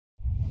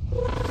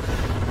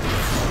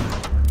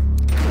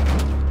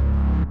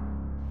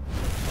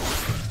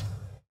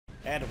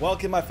And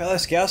welcome my fellow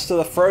scouts to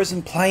the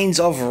frozen plains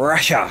of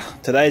Russia.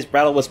 Today's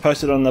battle was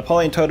posted on the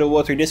Napoleon Total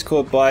War 3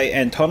 Discord by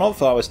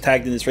Antonov. I was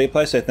tagged in this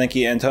replay, so thank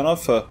you Antonov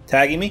for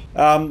tagging me.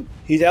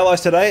 His allies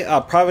today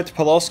are Pvt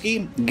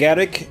Pealowski,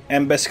 Garrick,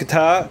 and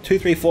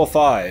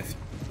DirtyMike.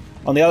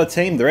 On the other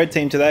team, the red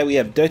team today, we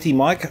have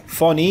DirtyMike,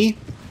 FonE,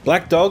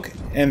 Black Dog,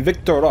 and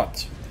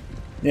Victorot.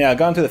 Now,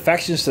 going to the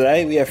factions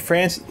today, we have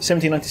France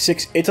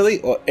 1796 Italy,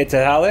 or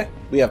Italie.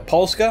 We have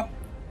Polska,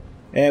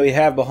 and we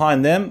have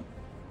behind them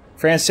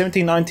France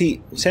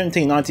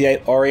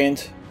 1798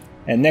 Orient,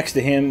 and next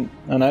to him,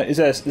 oh no, is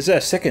that a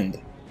second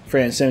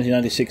France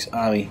 1796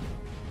 army?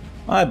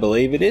 I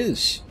believe it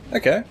is.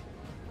 Okay.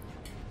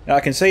 Now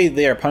I can see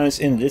their opponents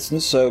in the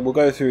distance, so we'll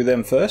go through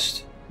them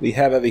first. We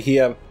have over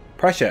here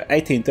Prussia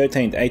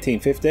 1813 to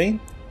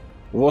 1815.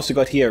 We've also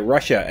got here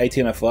Russia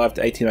 1805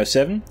 to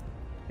 1807,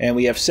 and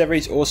we have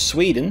Sverige or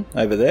Sweden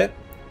over there.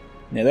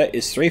 Now that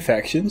is 3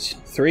 factions,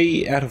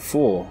 3 out of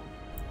 4.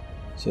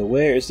 So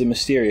where is the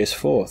mysterious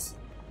fourth?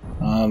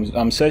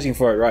 I'm searching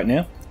for it right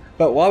now.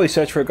 But while we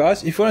search for it,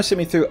 guys, if you want to send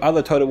me through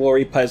other Total War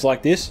replays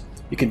like this,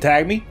 you can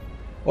tag me,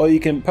 or you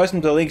can post them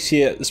to the links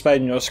here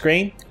displayed on your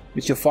screen,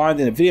 which you'll find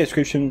in the video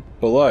description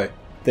below.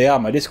 They are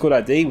my Discord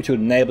ID, which would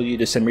enable you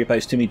to send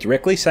replays to me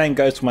directly. Same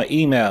goes to my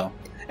email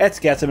at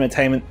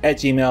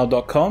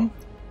scoutsentertainment@gmail.com.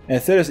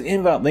 And third is an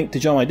invite link to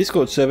join my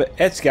Discord server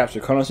at Scouts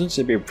Reconnaissance.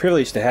 It'd be a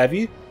privilege to have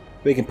you.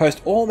 We can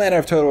post all manner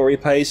of Total War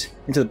replays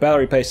into the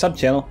Battle Replay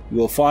sub-channel you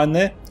will find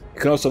there. You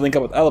can also link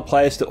up with other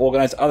players to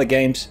organise other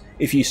games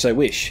if you so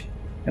wish.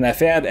 And I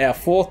found our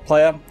 4th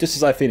player just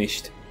as I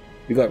finished.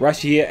 We've got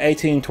Rossiya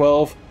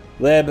 1812,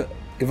 Leb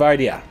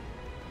Gvardia.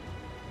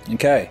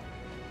 Okay,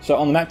 so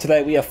on the map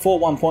today we have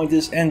 4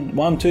 1-pointers and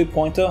 1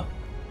 2-pointer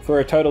for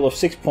a total of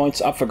 6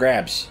 points up for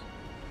grabs.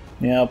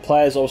 Now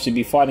players will obviously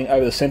be fighting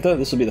over the centre.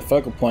 This will be the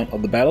focal point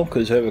of the battle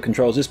because whoever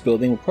controls this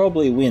building will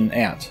probably win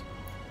out.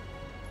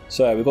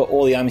 So we've got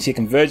all the armies here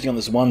converging on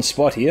this one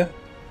spot here.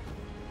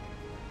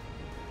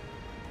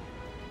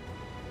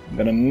 We've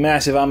got a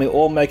massive army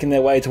all making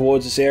their way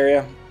towards this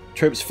area.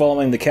 Troops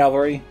following the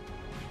cavalry.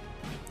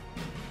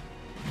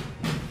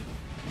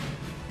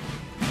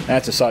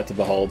 That's a sight to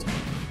behold.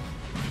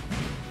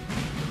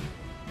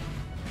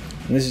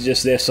 And this is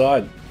just their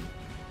side.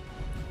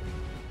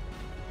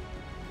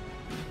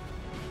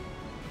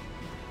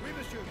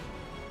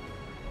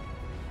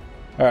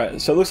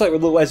 Alright, so it looks like we're a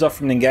little ways off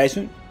from an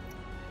engagement.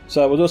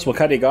 So we'll do some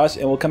cut here, guys,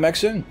 and we'll come back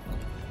soon.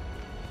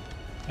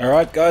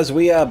 Alright guys,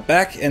 we are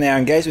back and our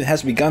engagement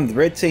has begun. The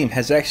red team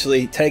has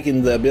actually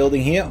taken the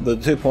building here, the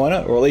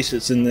 2-pointer, or at least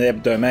it's in their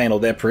domain or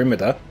their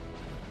perimeter.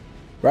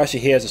 Russia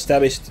here has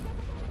established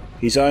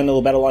his own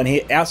little battle line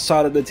here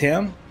outside of the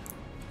town,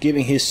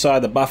 giving his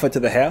side the buffer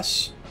to the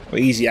house, or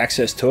easy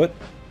access to it.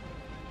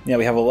 Now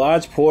we have a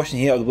large portion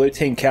here of the blue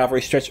team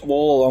cavalry stretched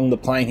all along the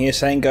plain here.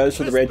 Same goes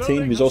for the red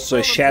team, who's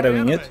also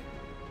shadowing it.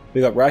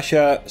 We've got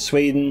Russia,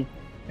 Sweden,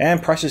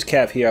 and Prussia's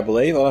cav here, I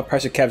believe. Oh,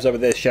 Prussia's cav's over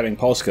there shadowing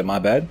Polska, my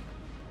bad.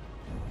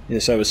 Yeah,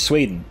 so it was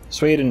Sweden,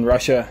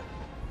 Russia,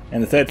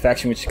 and the third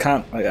faction, which I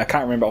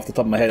can't remember off the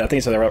top of my head. I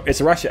think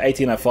it's Russia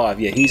 1805.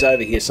 Yeah, he's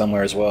over here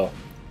somewhere as well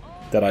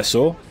that I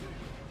saw.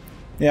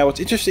 Now, what's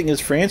interesting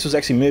is France was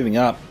actually moving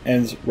up,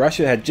 and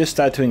Russia had just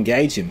started to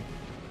engage him.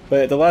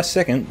 But at the last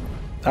second,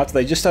 after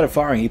they just started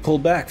firing, he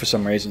pulled back for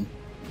some reason.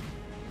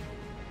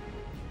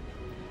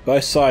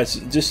 Both sides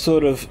just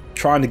sort of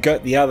trying to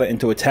goat the other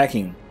into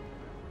attacking.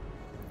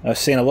 I've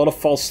seen a lot of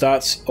false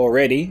starts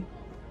already.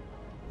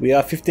 We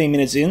are 15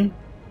 minutes in.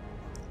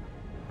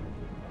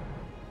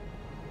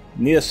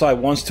 Neither side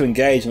wants to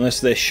engage unless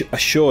they're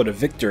assured of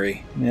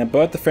victory. Now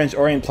both the French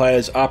Orient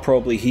players are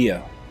probably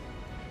here.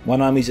 One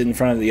army's in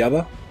front of the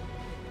other.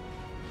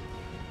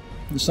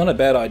 It's not a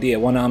bad idea.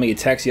 One army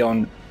attacks the other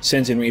and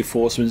sends in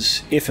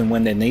reinforcements if and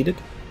when they're needed.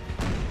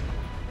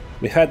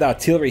 We've had the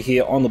artillery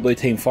here on the blue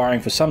team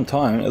firing for some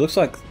time. It looks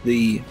like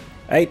the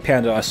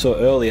 8-pounder I saw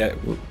earlier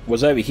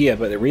was over here,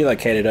 but they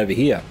relocated over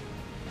here.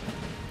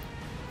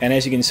 And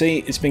as you can see,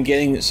 it's been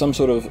getting some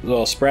sort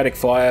of sporadic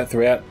fire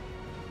throughout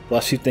the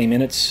last 15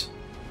 minutes.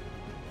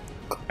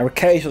 I'm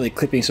occasionally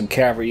clipping some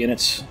cavalry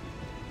units.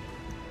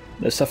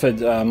 They've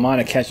suffered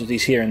minor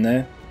casualties here and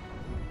there.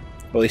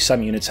 Or at least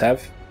some units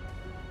have.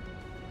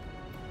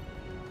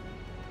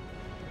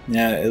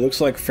 Now, it looks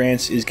like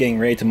France is getting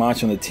ready to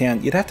march on the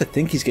town. You'd have to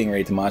think he's getting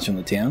ready to march on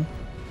the town,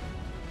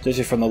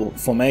 especially from the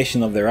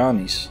formation of their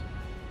armies.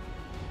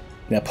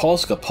 Now,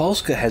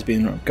 Polska has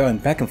been going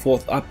back and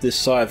forth up this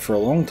side for a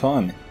long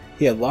time.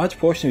 He had a large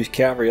portion of his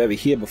cavalry over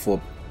here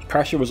before.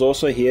 Prussia was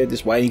also here,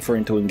 just waiting for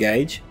him to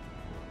engage.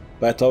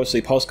 But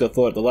obviously, Polska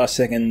thought at the last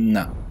second,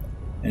 no.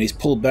 And he's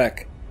pulled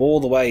back all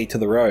the way to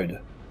the road.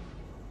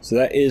 So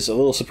that is a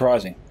little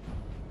surprising.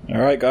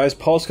 Alright guys,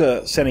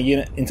 Polska sent a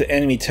unit into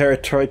enemy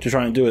territory to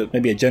try and do it,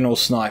 maybe a general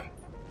snipe.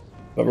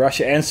 But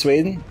Russia and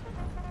Sweden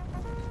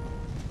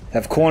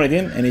have cornered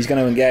him and he's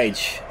going to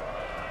engage.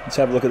 Let's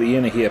have a look at the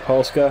unit here.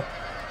 Polska.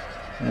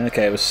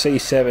 Okay, it was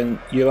C7,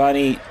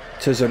 Ulani,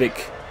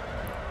 Tuzorik.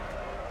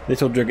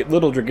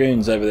 Little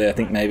dragoons over there, I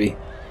think maybe.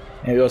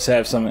 And we also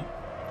have some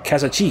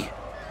Kazachi.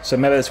 So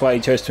maybe that's why he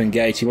chose to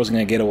engage. He wasn't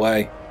going to get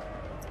away.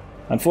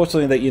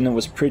 Unfortunately, that unit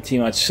was pretty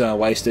much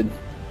wasted.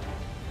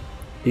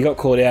 He got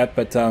caught out,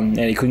 but and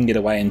he couldn't get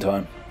away in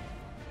time.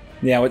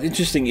 Now, what's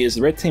interesting is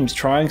the red team's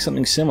trying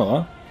something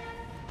similar,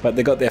 but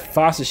they got their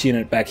fastest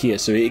unit back here,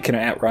 so it can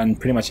outrun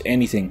pretty much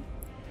anything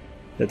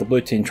that the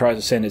blue team tries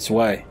to send its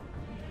way.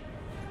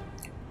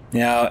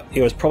 Now,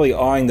 it was probably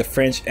eyeing the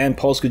French and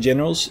Polska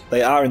generals.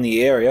 They are in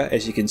the area,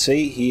 as you can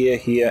see, here,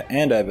 here,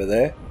 and over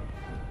there.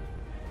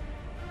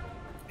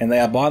 And they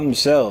are by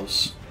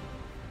themselves.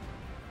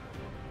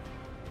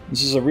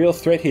 This is a real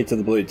threat here to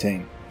the blue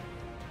team.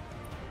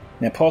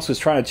 Now, Polska's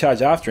trying to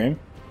charge after him,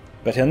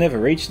 but he'll never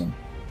reach them.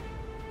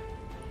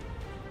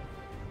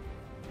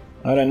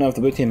 I don't know if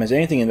the blue team has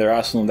anything in their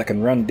arsenal that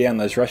can run down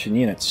those Russian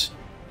units.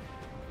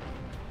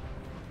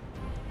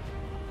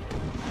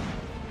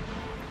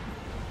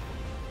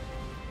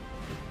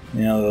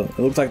 Now, it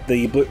looks like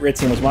the red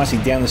team was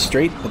marching down the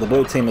street, but the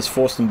blue team has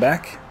forced them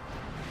back.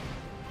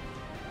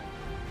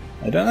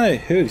 I don't know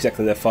who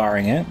exactly they're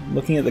firing at.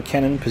 Looking at the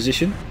cannon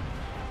position.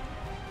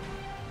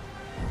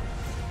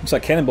 Looks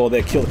like Cannonball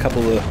there killed a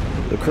couple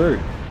of the crew.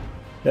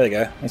 There they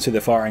go. That's who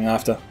they're firing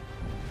after.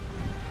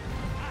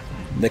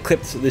 They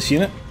clipped this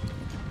unit.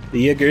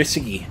 The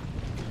Garrick.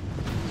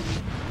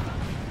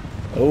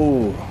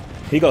 Oh,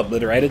 he got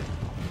obliterated.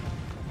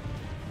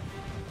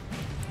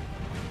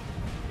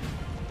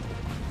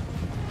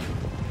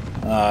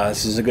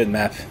 This is a good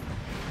map.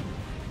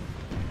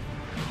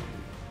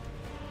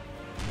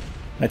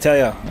 I tell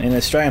you, in an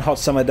Australian hot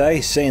summer day,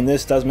 seeing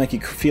this does make you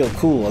feel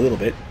cool a little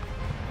bit.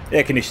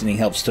 Air conditioning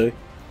helps too.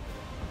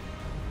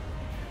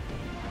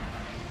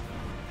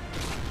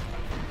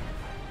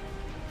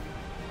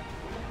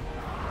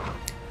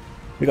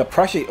 We got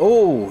Prussia.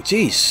 Oh,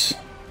 jeez.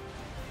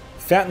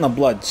 Fountain of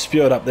blood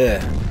spewed up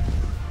there.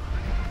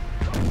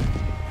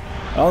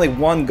 Only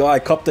one guy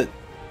copped it.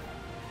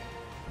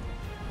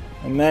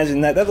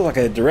 Imagine that. That looked like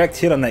a direct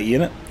hit on that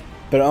unit,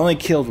 but it only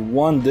killed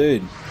one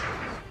dude.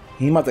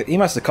 He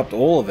must have copped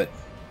all of it.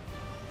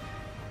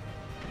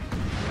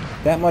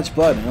 That much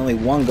blood and only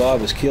one guy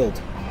was killed.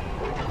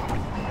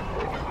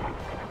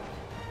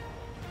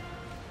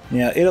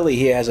 Now, Italy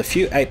here has a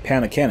few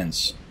 8-pounder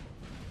cannons.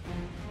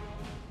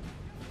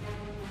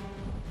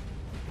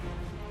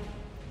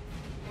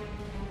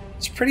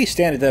 It's pretty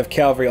standard to have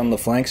cavalry on the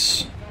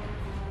flanks.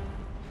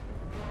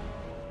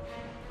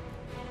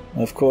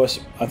 Of course,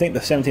 I think the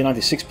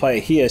 1796 player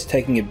here is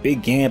taking a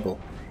big gamble.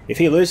 If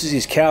he loses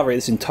his cavalry,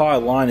 this entire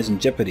line is in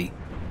jeopardy.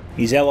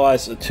 His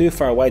allies are too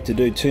far away to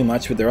do too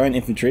much with their own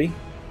infantry.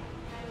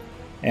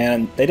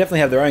 And they definitely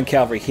have their own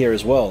cavalry here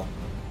as well.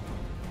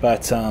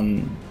 But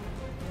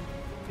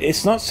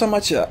it's not so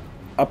much a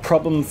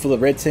problem for the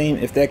red team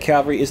if their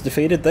cavalry is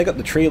defeated. They got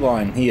the tree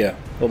line here,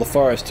 or the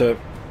forest, to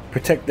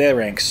protect their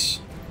ranks.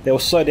 They will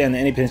slow down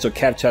any potential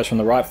cav charge from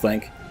the right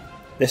flank.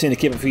 They seem to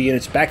keep a few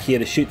units back here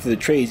to shoot through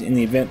the trees in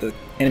the event that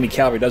enemy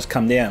cavalry does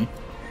come down.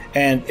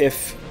 And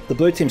if the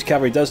blue team's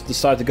cavalry does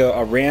decide to go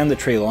around the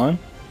tree line,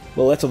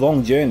 well, that's a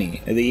long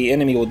journey. The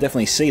enemy will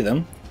definitely see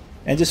them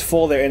and just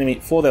fall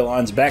their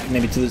lines back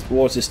maybe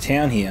towards this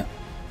town here.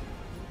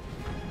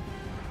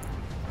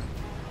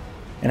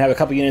 And have a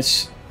couple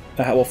units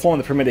will form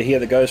the perimeter here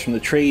that goes from the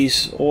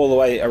trees all the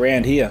way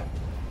around here.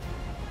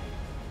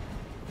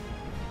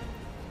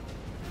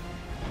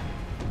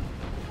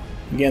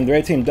 Again, the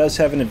red team does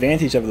have an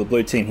advantage over the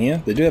blue team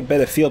here. They do have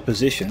better field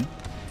position.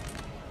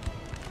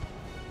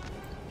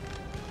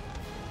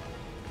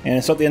 And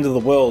it's not the end of the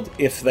world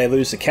if they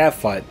lose the cav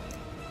fight.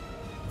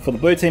 For the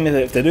blue team,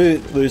 if they do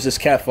lose this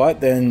cav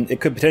fight, then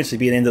it could potentially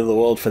be an end of the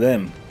world for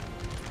them.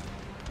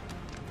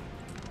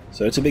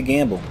 So it's a big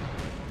gamble.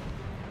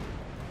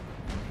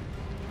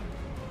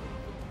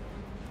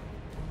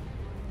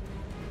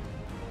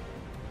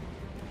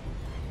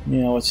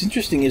 Now, what's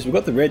interesting is we've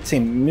got the red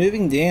team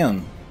moving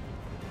down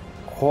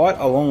quite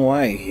a long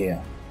way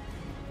here.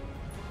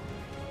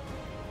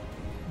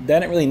 They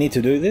don't really need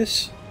to do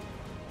this.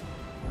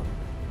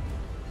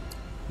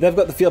 They've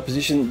got the field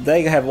position.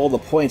 They have all the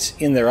points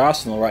in their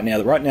arsenal right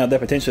now. Right now they're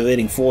potentially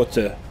leading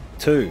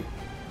 4-2.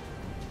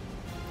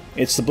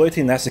 It's the blue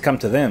team that has to come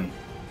to them.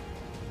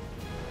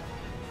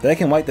 They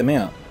can wait them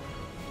out.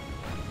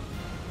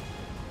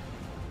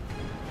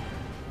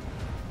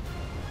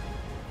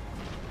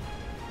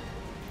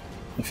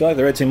 I feel like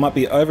the red team might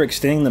be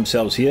overextending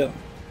themselves here.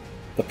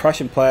 The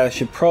Prussian player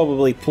should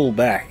probably pull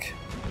back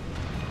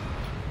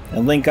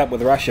and link up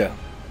with Russia,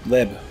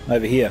 Leb,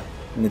 over here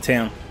in the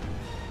town.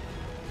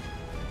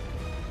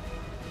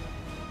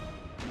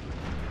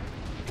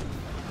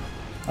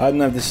 I don't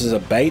know if this is a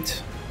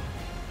bait,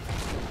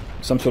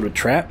 some sort of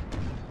trap,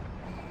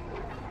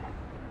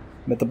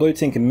 but the blue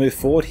team can move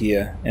forward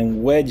here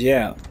and wedge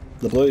out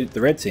the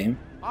red team.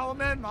 Our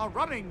men are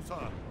running,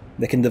 sir.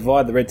 They can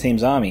divide the red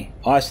team's army,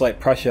 isolate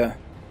Prussia,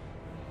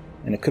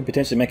 and it could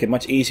potentially make it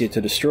much easier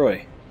to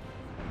destroy.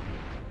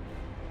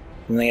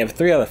 And they have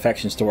 3 other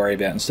factions to worry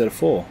about instead of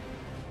 4.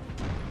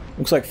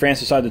 Looks like France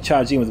decided to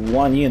charge in with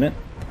 1 unit.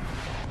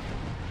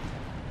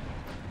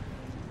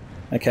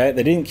 Okay,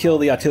 they didn't kill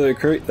the artillery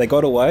crew, they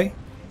got away.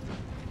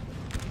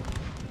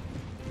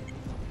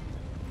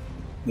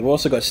 They've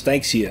also got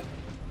stakes here.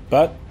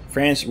 But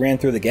France ran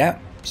through the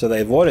gap, so they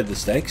avoided the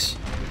stakes.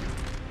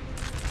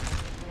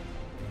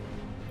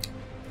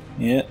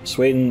 Yeah,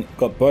 Sweden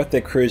got both their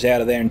crews out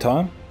of there in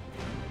time.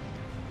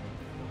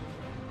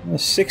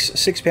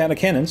 Six-pounder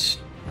cannons.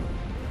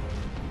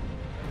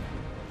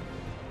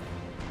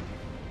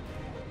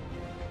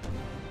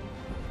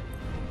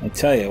 I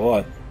tell you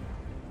what.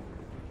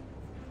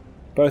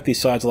 Both these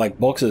sides are like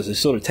boxers. They're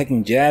sort of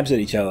taking jabs at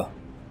each other.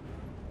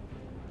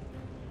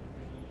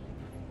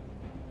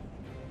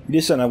 You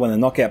just don't know when the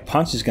knockout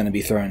punch is going to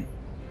be thrown.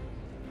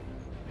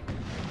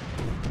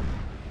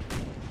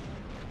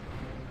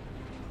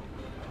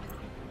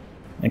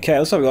 Okay,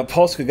 looks like we've got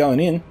Polska going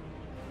in.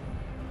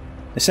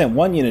 They sent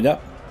one unit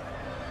up.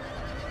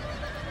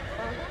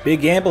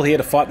 Big gamble here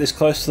to fight this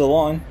close to the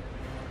line.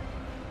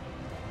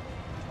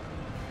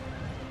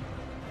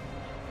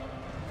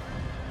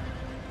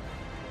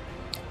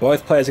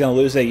 Both players are going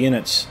to lose their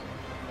units.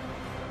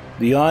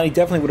 The Italy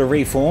definitely would have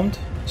reformed.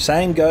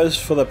 Same goes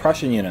for the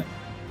Prussian unit.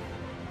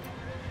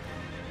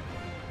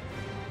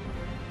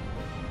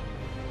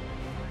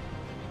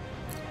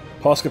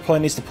 Polska probably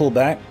needs to pull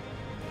back.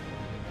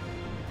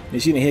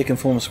 This unit here can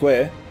form a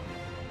square.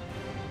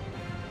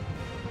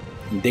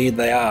 Indeed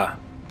they are.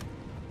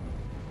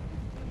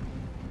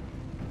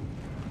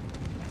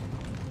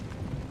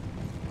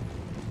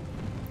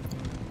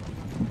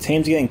 The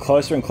teams are getting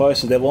closer and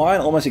closer. Their line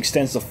almost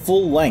extends the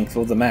full length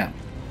of the map.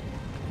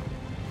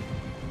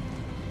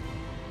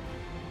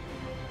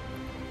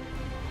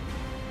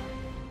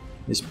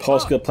 Is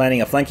Polska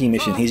planning a flanking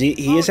mission?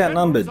 He is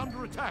outnumbered.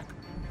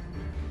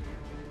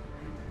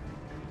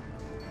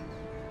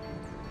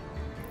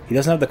 He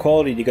doesn't have the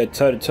quality to go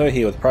toe-to-toe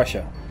here with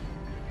Prussia.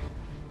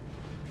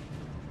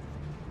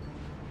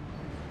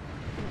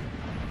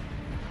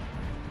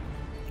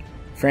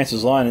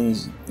 France's line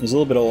is a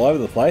little bit all over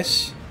the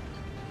place.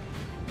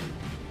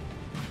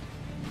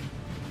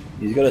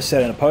 He's got a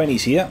set of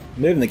ponies here.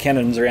 Moving the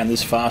cannons around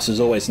this fast is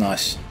always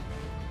nice.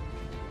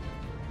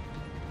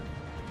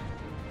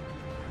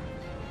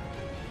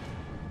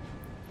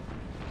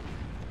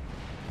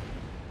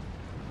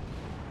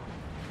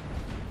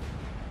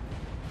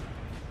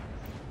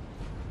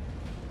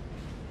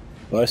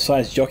 Both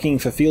sides jockeying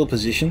for field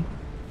position.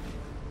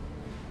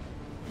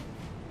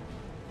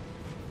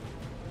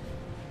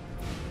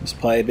 This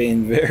player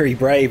being very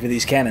brave with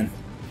his cannon.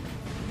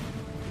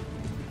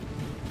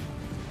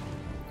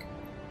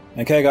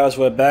 Okay guys,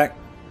 we're back.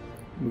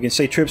 We can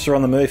see troops are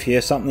on the move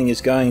here. Something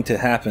is going to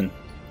happen.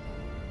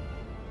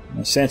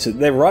 I sense it.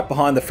 They're right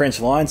behind the French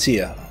lines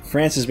here.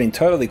 France has been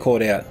totally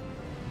caught out.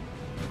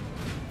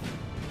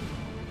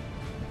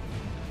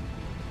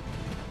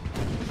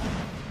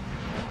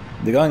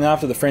 They're going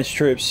after the French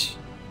troops.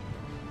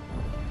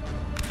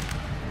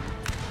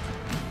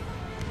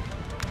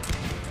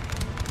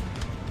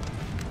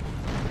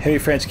 Heavy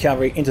French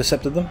cavalry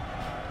intercepted them.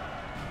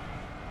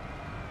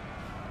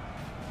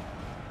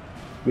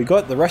 We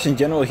got the Russian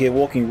general here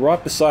walking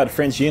right beside a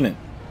French unit.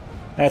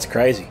 That's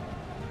crazy.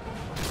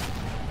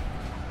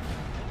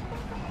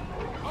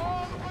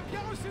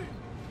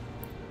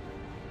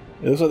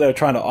 It looks like they were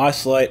trying to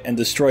isolate and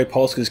destroy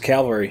Polska's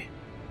cavalry.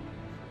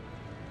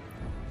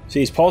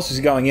 Geez, Polska's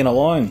going in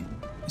alone.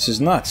 This is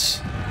nuts.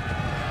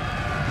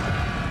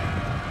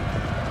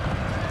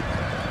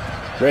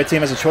 Red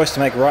team has a choice to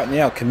make right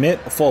now.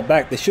 Commit or fall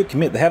back. They should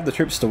commit. They have the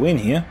troops to win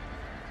here.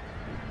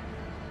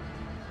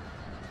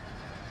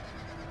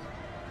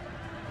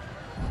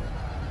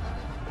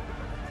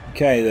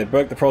 Okay, they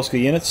broke the Polska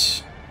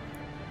units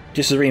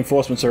just as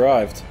reinforcements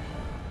arrived.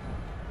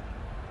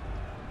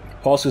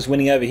 Polska's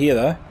winning over here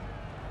though.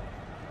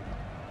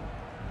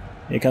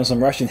 Here comes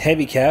some Russian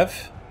heavy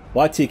cav.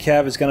 Light tier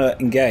cav is going to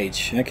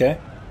engage. Okay.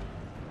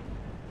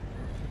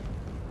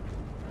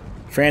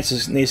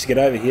 France needs to get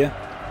over here.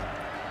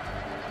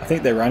 I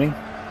think they're running.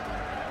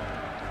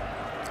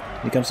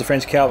 Here comes the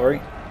French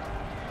cavalry.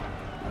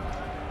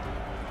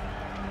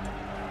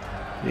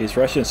 These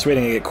Russia and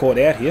Sweden are going to get caught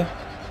out here.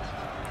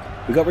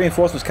 We've got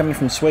reinforcements coming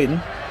from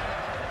Sweden.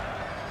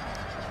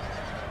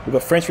 We've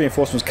got French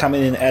reinforcements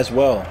coming in as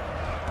well.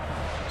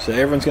 So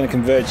everyone's going to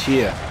converge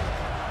here.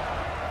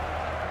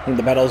 I think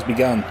the battle's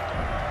begun.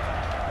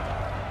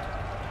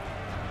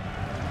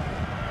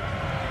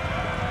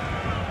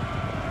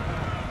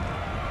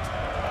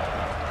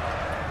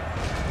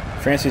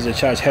 France needs to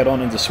charge head on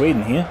into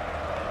Sweden here.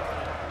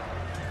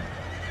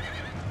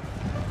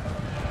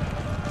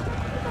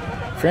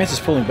 France is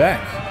pulling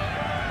back.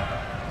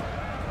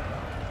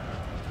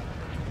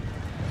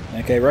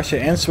 Okay,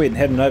 Russia and Sweden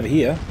heading over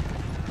here.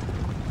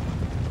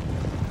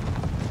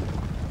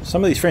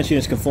 Some of these French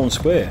units can form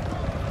square.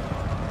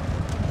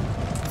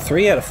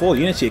 3 out of 4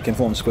 units here can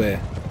form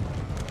square.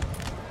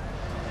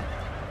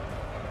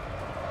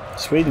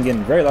 Sweden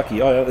getting very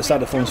lucky. Oh, they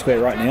started to form square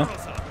right now.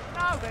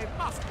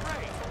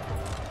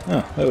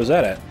 Oh, where was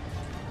that at?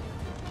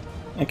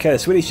 Okay, the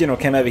Swedish general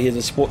came over here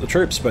to support the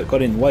troops, but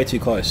got in way too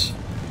close.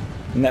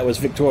 And that was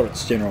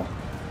Victorot's general.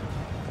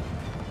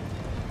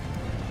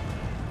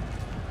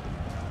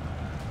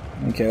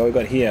 Okay, what we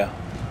got here?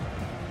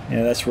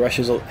 Yeah, that's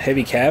Russia's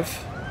heavy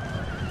cav.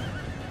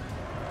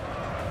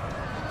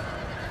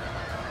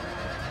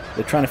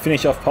 They're trying to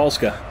finish off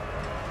Polska.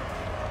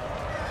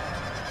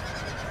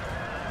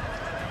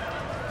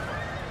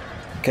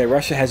 Okay,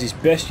 Russia has his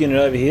best unit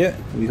over here.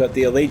 We've got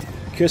the elite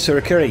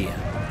Kusurikuri.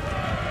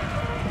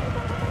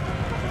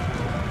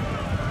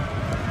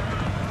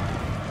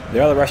 The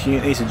other Russian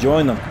unit needs to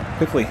join them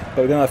quickly, but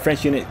we've got another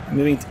French unit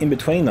moving in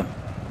between them.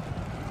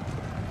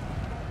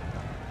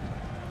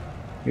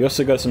 We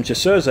also got some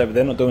chasseurs over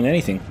there not doing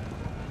anything.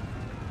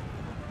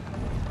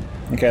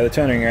 Okay, they're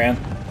turning around.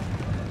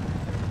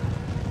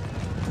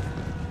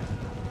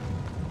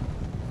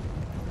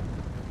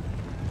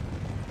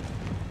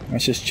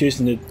 Let's just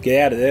choosing to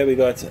get out of there. We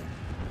got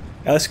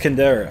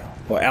Alexander,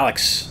 or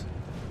Alex.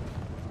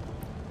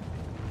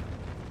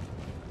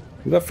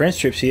 We've got French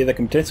troops here that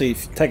can potentially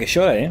take a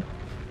shot at him.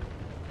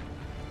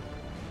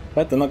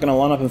 But they're not going to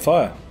line up and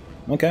fire.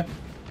 Okay.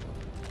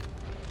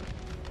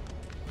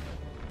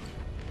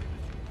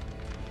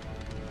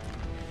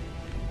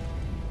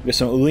 We've got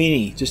some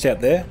Ulini just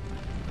out there.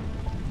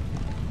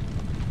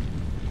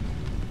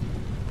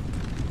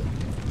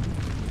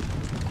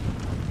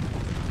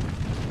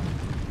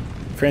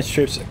 French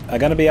troops are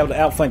going to be able to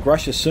outflank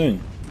Russia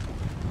soon.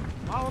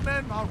 Our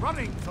men are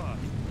running, sir.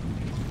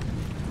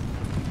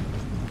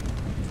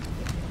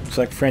 Looks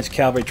like French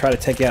cavalry try to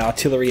take out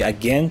artillery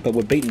again, but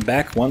we're beaten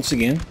back once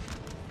again.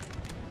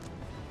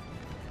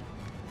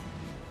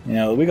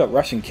 Now, we got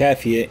Russian cav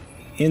here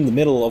in the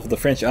middle of the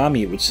French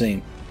army, it would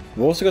seem.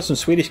 We've also got some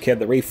Swedish cav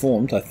that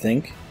reformed, I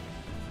think.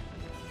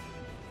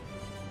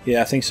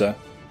 Yeah, I think so.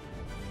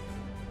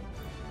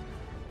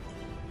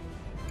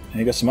 And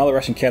you've got some other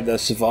Russian cav that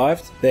have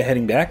survived. They're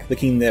heading back,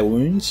 licking their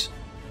wounds.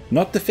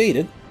 Not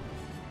defeated.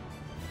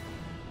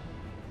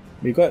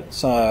 We've got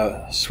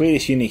some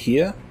Swedish unit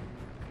here.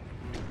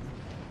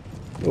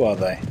 Who are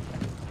they?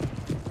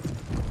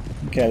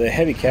 Okay, they're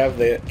heavy cav.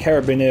 They're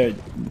Carabiner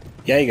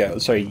Jaeger,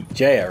 sorry,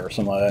 Jaya or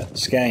something like that.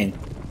 Skane.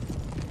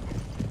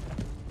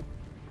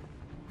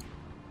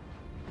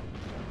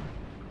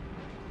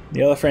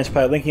 The other French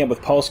player linking up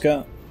with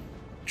Polska.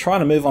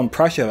 Trying to move on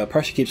Prussia, but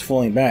Prussia keeps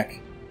falling back.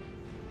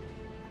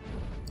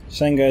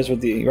 Same goes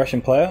with the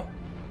Russian player.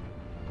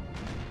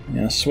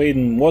 Now,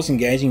 Sweden was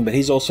engaging, but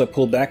he's also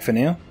pulled back for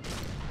now.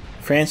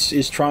 France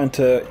is trying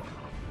to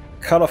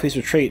cut off his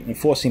retreat and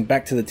force him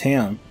back to the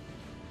town.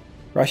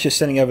 Russia's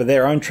sending over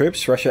their own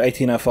troops, Russia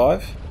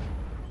 1805.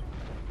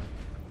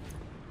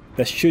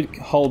 That should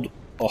hold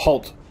or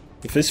halt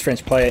with this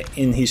French player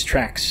in his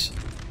tracks.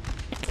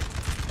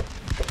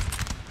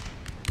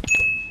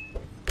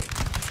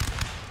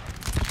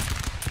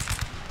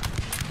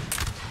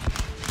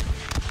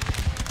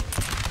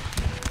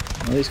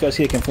 Well, these guys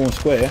here can form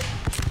square.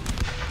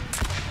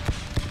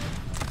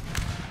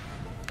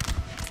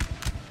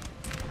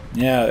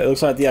 Now, it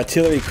looks like the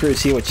artillery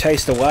crews here were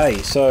chased away,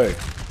 so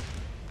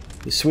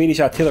the Swedish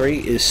artillery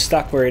is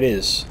stuck where it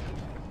is.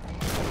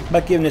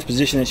 But given this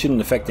position, it shouldn't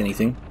affect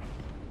anything.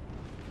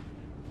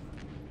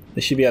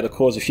 They should be able to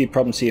cause a few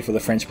problems here for the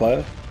French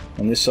player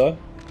on this side.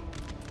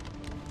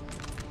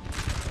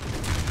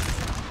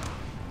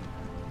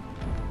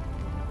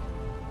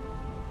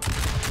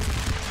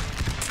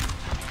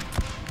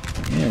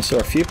 Yeah, I saw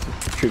a few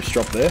troops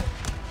drop there.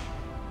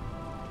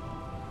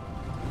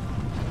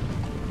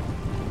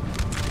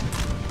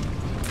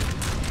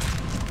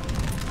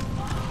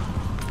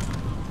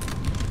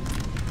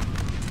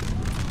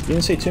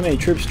 Didn't see too many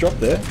troops drop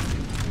there.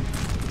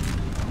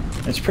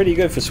 It's pretty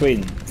good for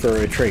Sweden for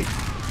a retreat.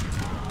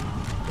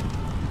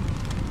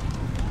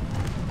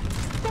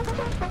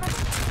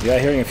 You are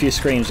hearing a few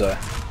screams though.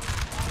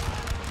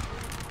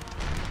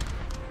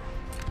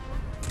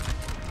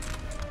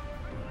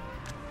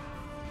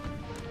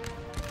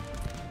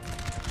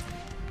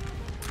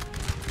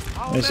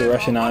 There's the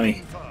Russian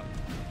army.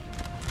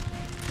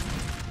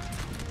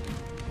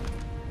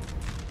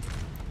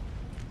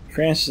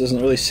 France doesn't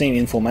really seem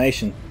in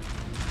formation.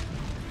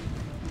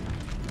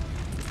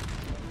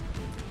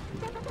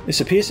 This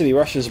appears to be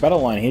Russia's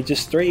battle line here,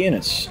 just 3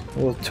 units,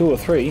 or 2 or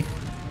 3.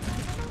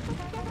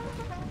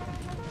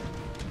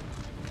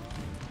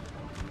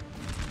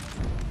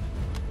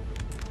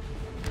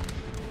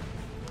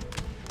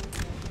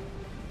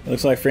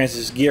 Looks like France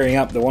is gearing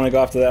up. They want to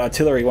go after that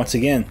artillery once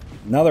again.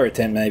 Another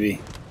attempt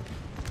maybe.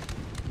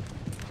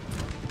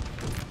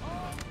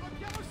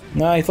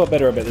 No, he thought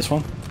better about this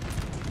one.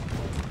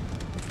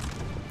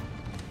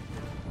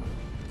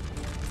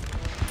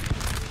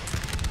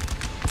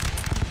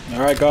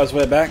 Alright guys,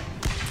 we're back.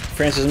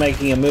 France is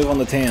making a move on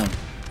the town.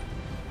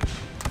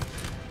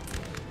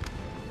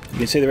 You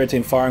can see the red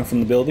team firing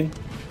from the building.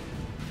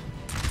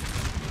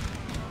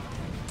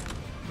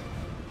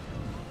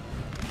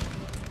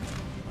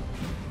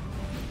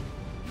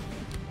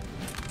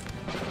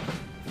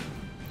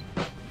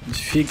 There's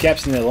a few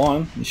gaps in their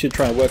line. You should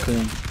try and work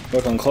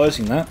on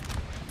closing that.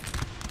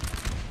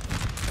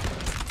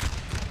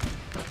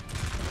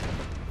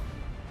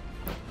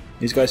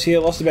 These guys here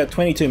lost about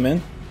 22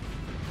 men.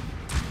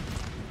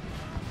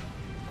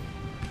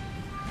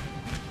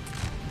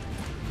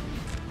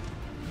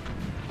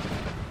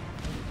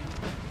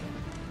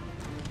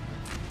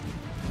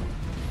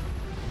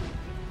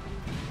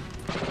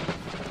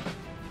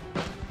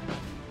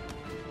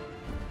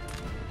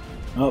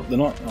 Oh, they're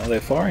not. Are they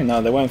firing?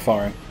 No, they weren't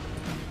firing.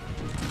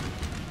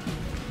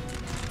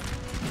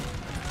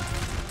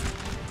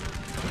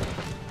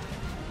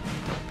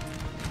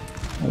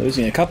 We're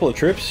losing a couple of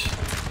troops.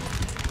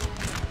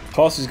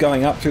 Toss is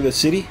going up through the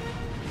city,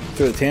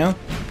 through the town.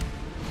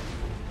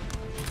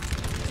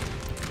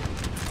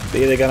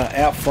 They're either going to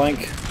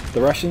outflank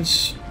the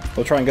Russians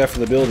or try and go for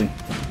the building.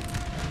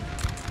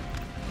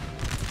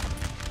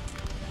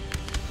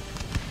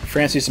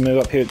 France needs to move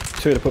up here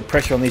too to put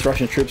pressure on these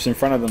Russian troops in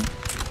front of them.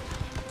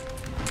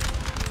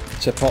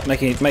 So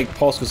make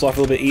Polska's life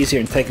a little bit easier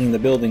in taking the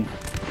building.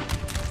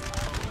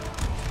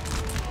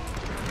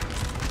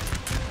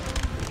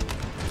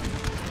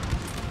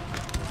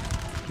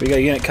 We got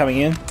a unit coming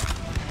in.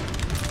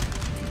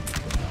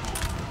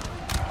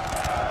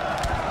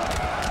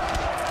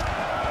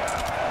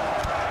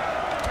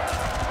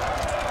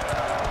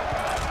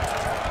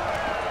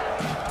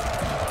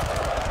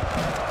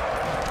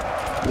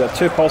 We've got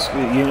 2 Polska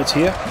units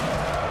here.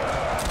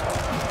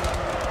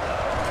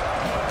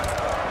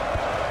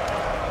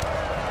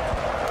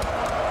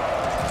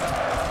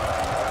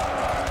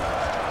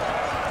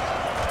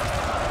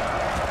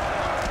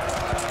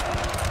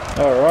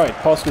 Alright,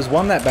 Polska's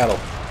won that battle.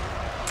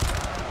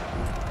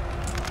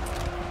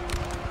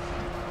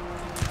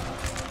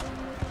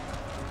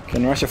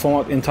 Can Russia form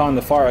up in time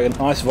to fire a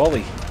nice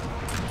volley?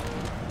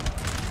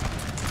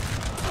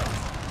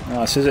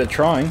 It says they're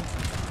trying.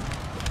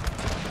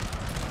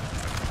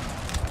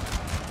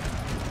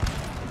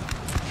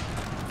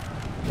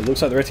 It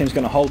looks like the red team's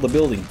going to hold the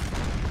building.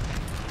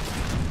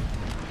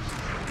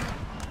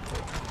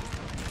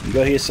 You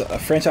got here a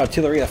French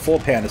artillery, a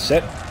 4-pounder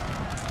set,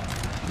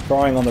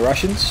 firing on the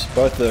Russians,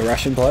 both the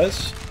Russian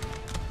players.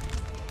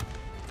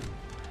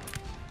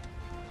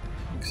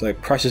 So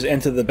Prussia's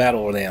entered the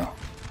battle now.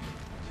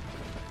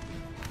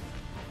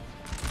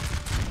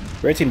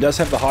 Red team does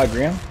have the high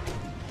ground.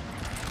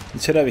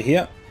 Let's head over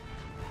here.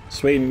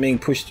 Sweden being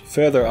pushed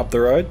further up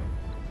the road.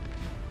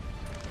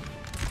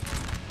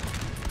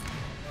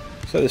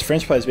 So this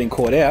French player's been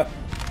caught out.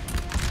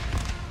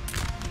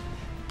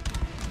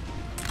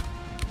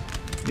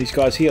 These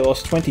guys here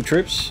lost 20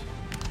 troops.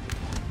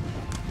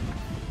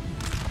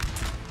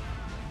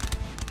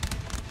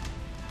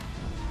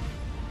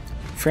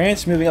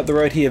 France moving up the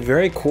road here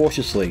very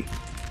cautiously.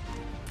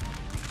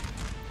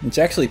 It's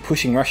actually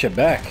pushing Russia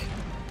back,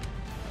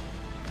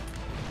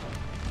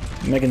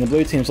 making the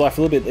blue team's life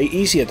a little bit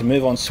easier to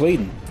move on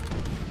Sweden.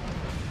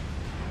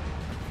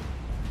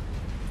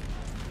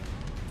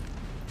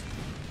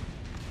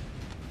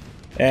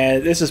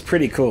 And this is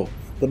pretty cool.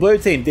 The blue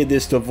team did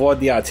this to avoid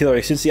the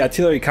artillery. Since the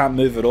artillery can't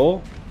move at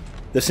all,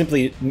 they've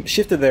simply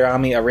shifted their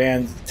army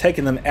around,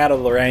 taken them out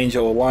of the range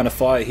or line of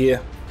fire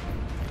here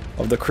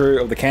of the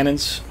crew of the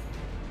cannons.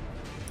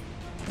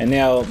 And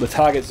now the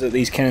targets that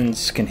these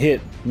cannons can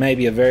hit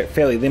maybe are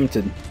fairly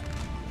limited.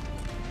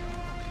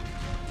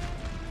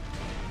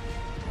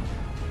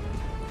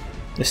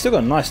 They've still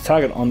got a nice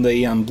target on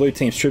the blue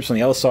team's troops on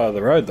the other side of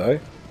the road though.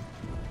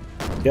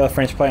 The other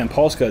French player in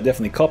Polska are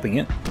definitely copying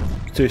it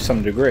to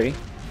some degree.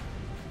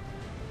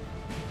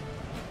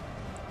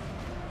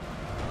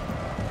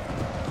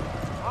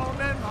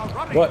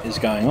 What is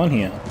going on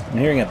here? I'm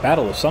hearing a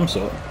battle of some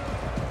sort.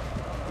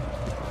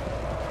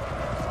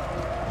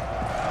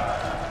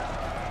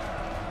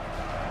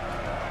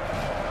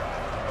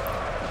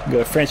 We've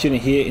got a French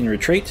unit here in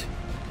retreat.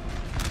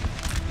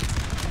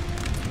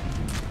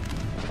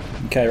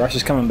 Okay,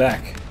 Russia's coming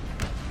back.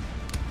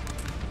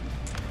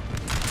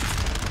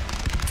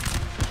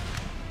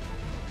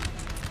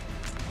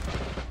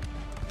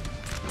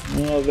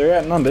 Well, they're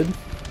outnumbered.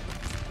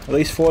 At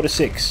least 4 to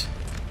 6.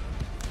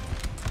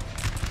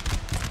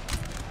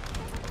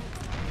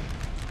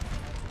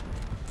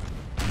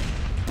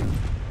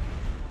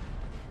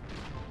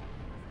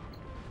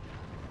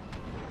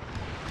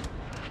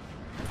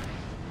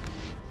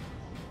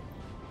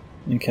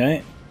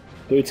 Okay.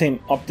 Blue team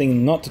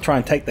opting not to try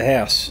and take the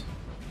house.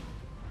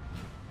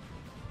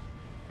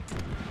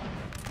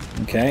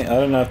 Okay, I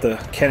don't know if the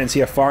cannons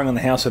here are firing on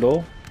the house at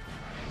all.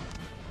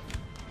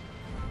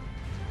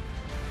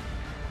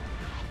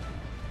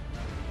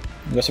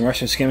 We've got some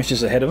Russian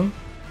skirmishers ahead of them.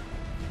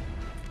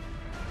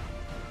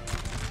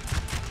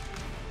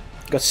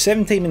 Got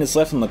 17 minutes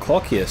left on the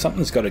clock here.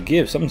 Something's got to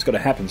give. Something's got to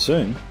happen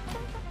soon.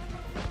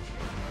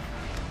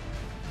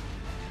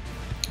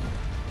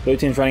 Blue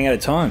team's running out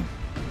of time.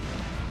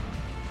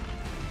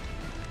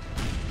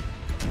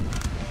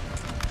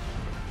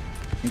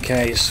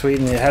 Okay,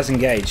 Sweden has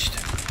engaged.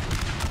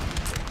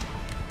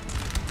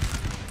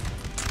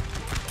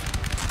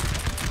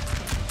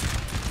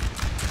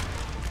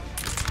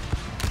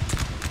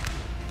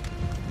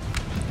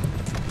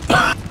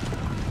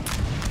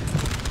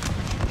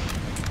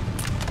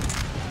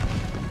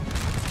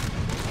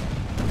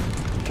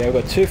 Okay,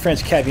 we've got 2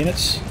 French cav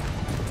units.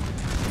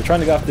 We're trying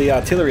to go after the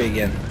artillery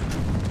again.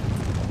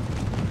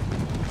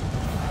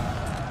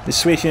 This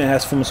Swedish unit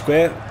has full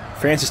square.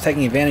 France is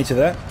taking advantage of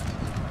that.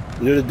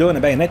 They're doing a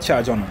bayonet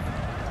charge on them.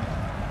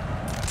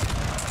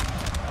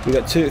 We've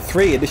got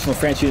 3 additional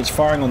French units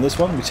firing on this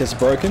one, which has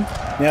broken.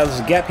 Now there's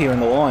a gap here in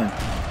the line.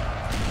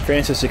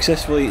 France has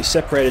successfully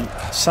separated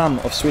some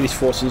of Swedish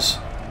forces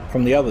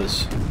from the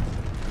others.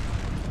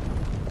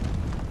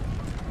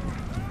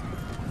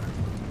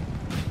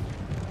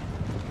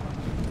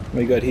 What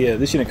we got here?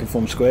 This unit can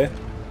form square.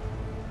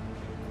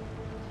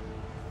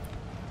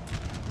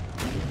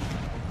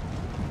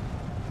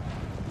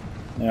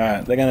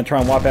 Alright, they're going to try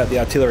and wipe out the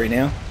artillery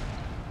now.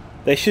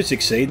 They should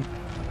succeed.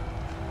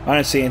 I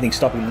don't see anything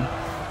stopping them.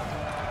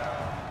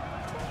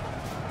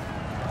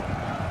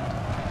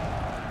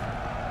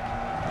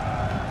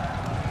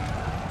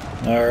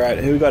 Alright,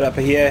 who we got up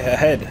here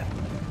ahead?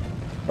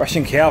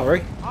 Russian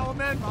cavalry. Our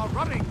men are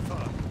running, sir.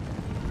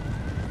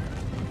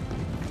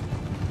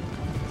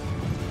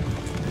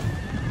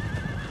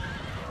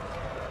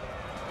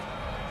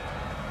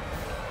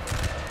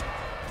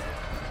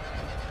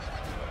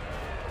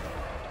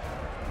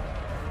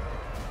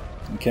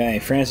 Okay,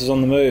 France is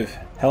on the move.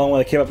 How long will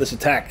they keep up this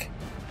attack?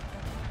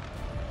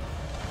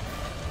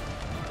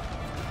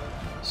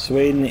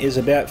 Sweden is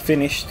about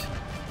finished.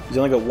 He's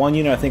only got one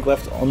unit, I think,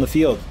 left on the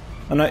field.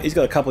 Oh no, he's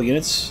got a couple of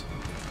units.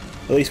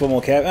 At least one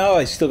more cav. Oh,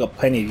 he's still got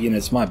plenty of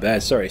units. My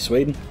bad. Sorry,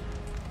 Sweden.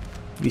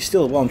 He's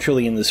still well and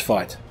truly in this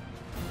fight.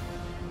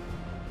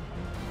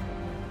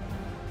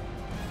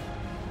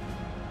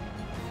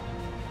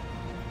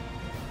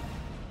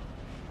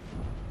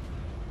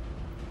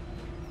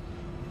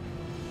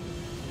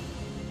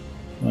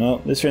 Well,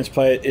 this French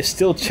player is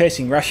still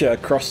chasing Russia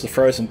across the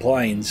frozen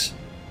plains.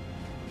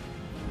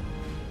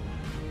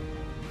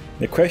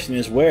 The question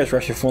is, where is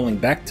Russia falling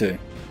back to?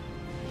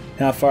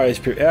 How far is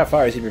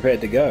he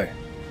prepared to go?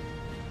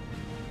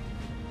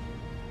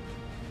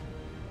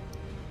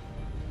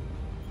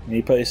 And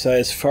he probably say,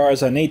 as far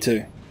as I need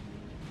to.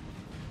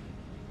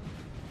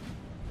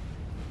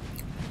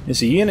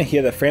 There's a unit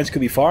here that France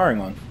could be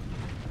firing on.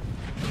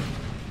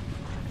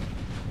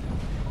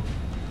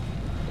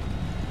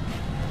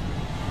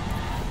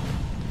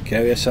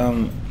 Okay, we have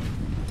some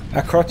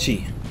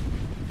Akrochi.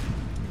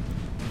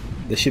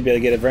 They should be able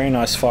to get a very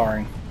nice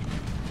firing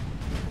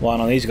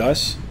line on these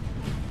guys.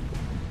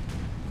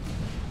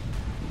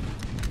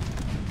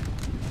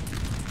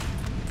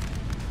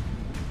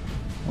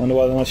 Wonder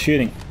why they're not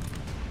shooting.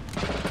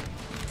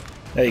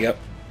 There you go.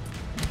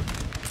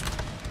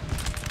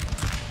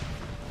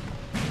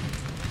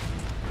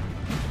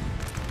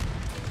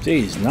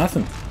 Jeez,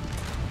 nothing.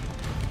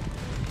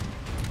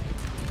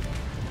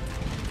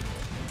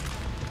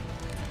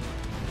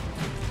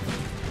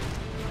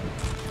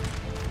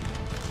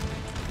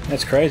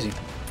 That's crazy.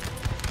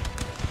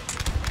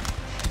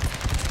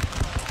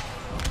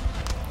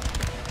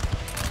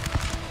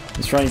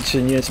 This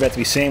Russian unit's about to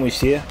be sandwiched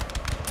here.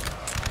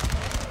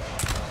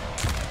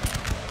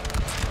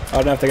 I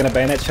don't know if they're going to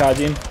bayonet charge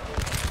him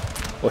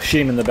or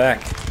shoot him in the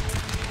back.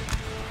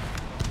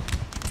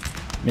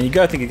 I mean, you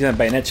gotta think you're going to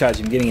bayonet charge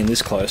him getting in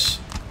this close.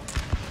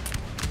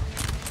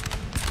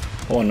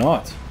 Or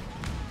not.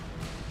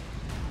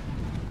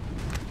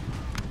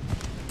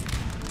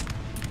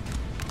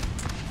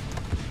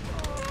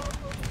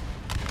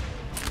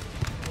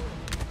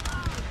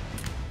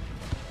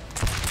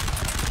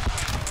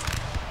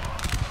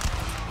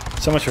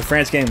 So much for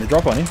France getting the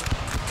drop on him.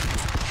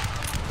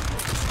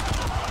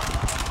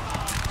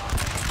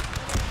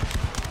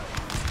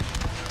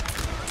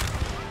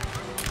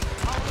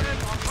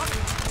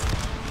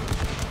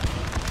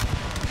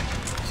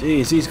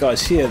 Jeez, these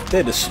guys here,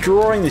 they're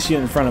destroying this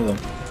unit in front of them.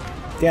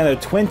 Down to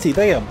 20,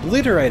 they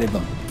obliterated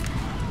them.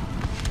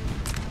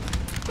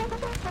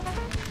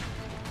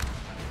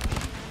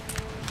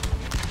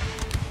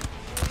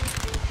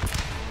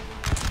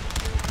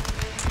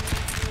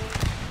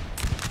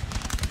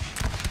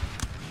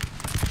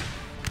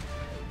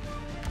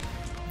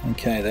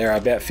 Okay, they're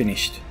about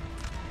finished.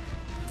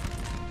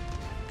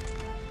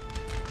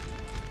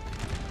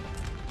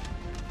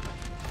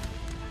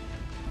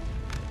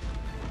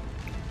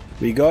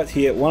 We got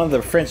here one of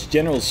the French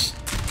generals.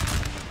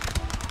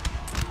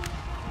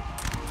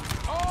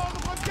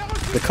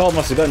 The cold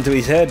must have gotten to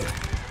his head.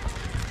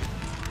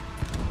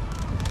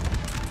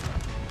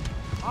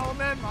 Our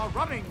men are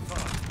running, sir.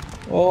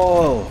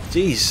 Oh,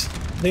 jeez.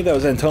 I think that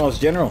was Antonov's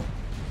general.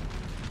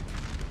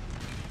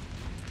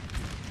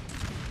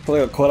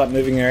 Probably got caught up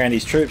moving around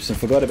his troops and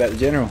forgot about the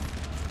general.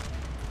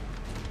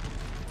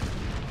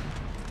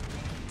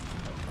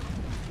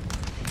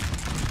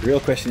 The real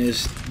question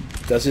is,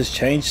 does this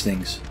change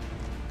things?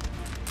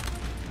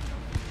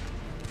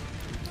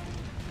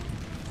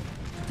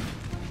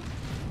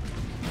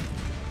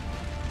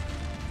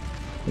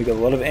 We've got a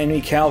lot of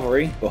enemy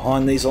cavalry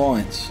behind these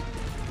lines.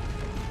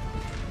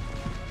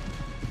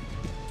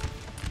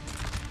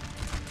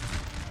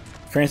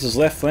 France's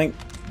left flank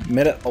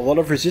met a lot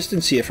of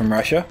resistance here from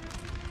Russia.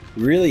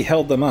 Really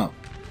held them up.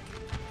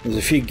 There's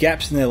a few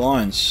gaps in their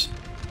lines.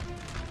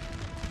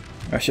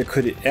 Russia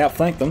could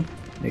outflank them.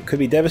 It could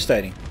be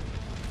devastating.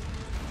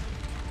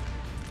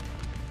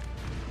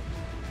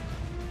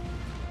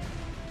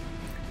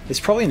 It's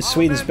probably in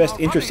Sweden's best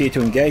interest here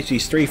to engage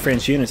these three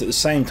French units at the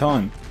same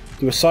time.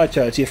 Do a side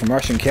charge here from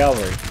Russian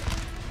cavalry.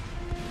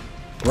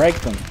 Break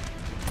them.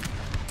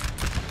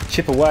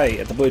 chip away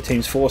at the blue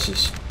team's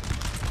forces.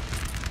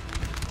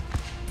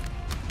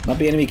 Might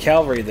be enemy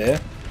cavalry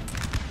there,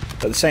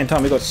 but at the same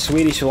time we've got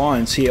Swedish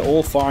lines here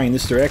all firing in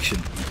this direction.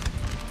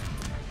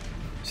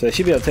 So they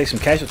should be able to take some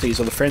casualties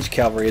of the French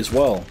cavalry as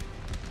well.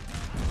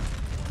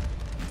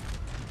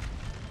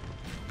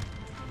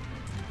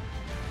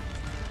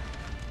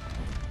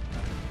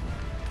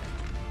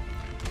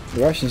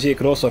 The Russians here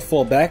could also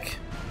fall back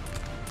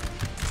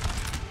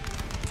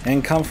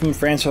and come from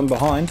France from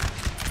behind.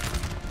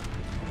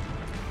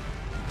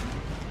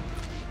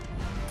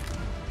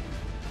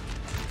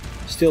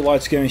 Still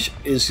light skirmish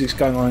is just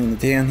going on in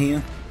the town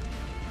here.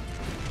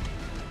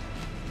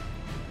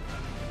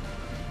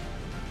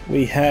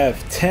 We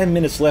have 10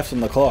 minutes left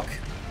on the clock.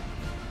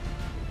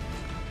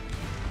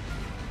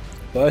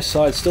 Both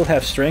sides still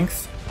have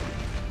strength.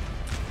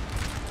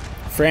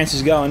 France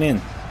is going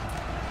in.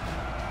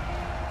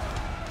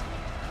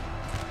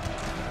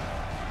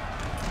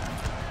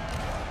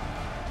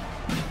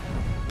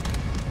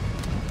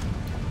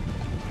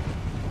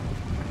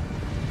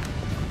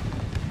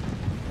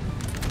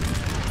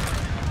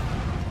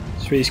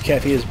 Swedish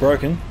cav here is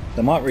broken.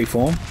 They might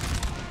reform.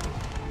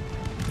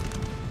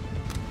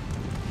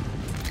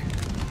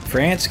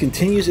 France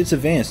continues its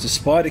advance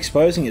despite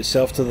exposing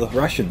itself to the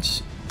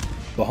Russians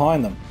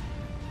behind them.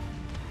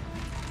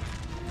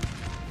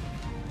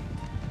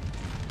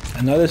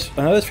 I know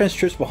there's French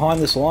troops behind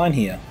this line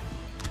here.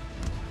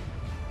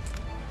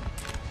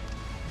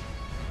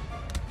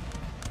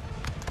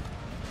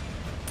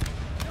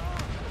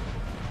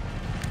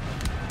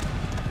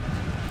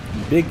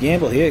 Big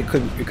gamble here. It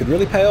could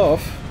really pay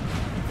off.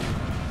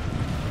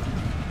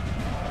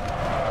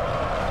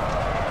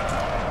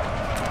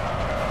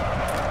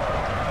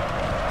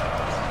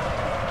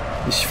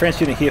 This French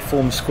unit here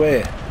forms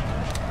square.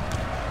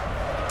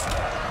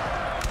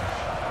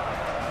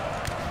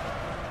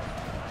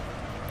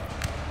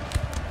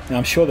 Now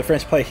I'm sure the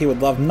French player here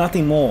would love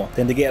nothing more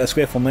than to get out of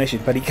square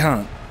formation, but he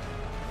can't.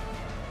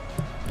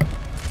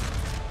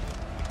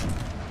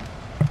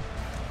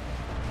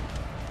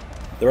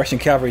 The Russian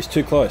cavalry is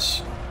too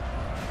close.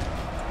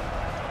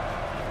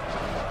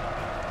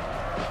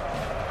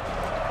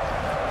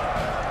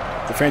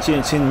 The French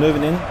unit's in,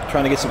 moving in,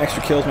 trying to get some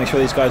extra kills, make sure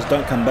these guys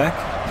don't come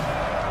back.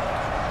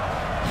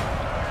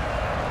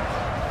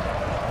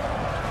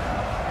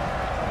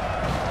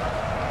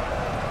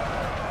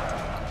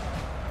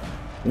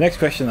 The next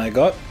question I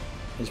got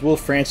is, will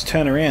France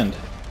turn around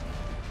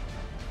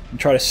and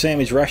try to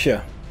sandwich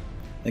Russia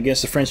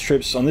against the French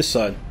troops on this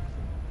side?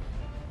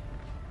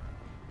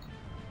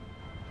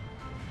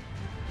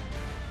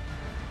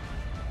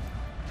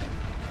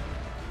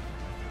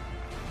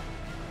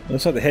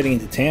 Looks like they're heading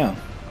into town.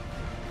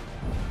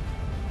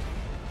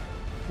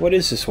 What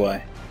is this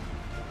way?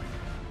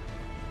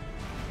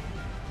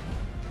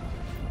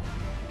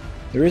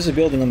 There is a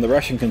building under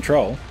Russian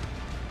control.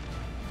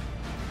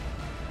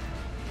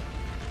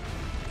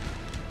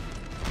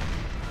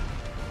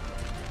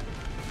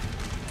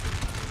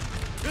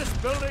 This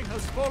building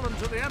has fallen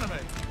to the enemy.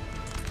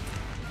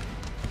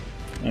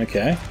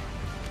 Okay.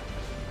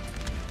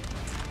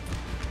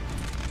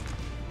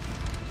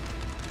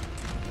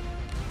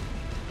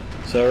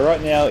 So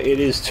right now it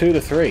is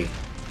 2-3,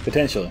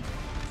 potentially,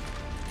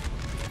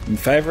 in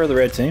favour of the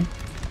red team.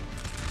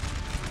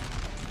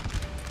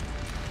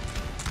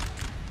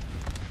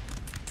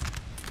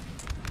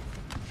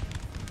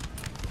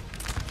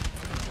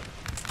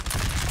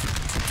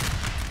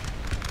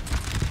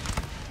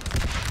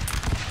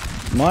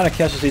 Minor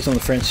casualties on the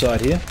French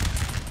side here.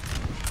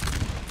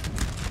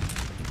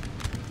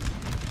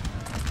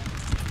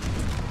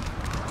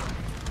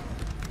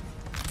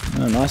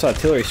 Oh, nice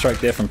artillery strike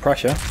there from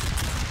Prussia.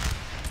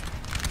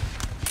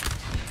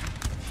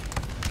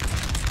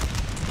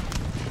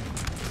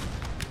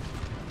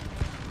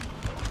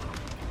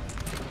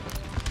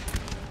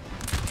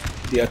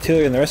 The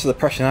artillery and the rest of the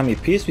Prussian army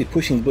appears to be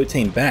pushing the blue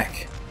team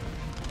back.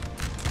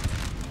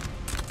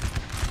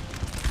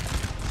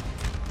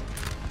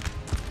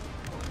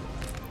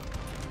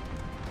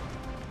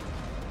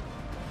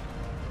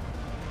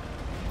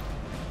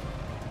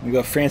 We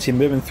got France here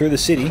moving through the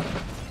city.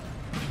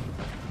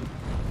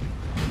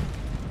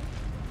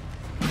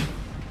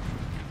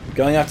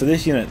 Going after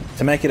this unit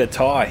to make it a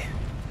tie.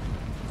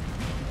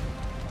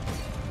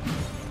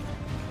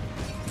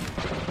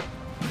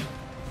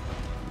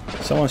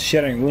 Someone's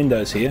shattering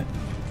windows here.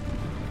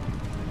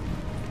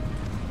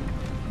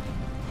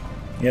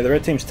 Yeah, the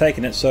red team's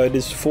taking it, so it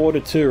is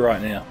 4-2 right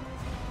now,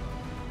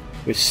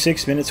 with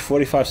 6 minutes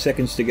 45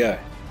 seconds to go.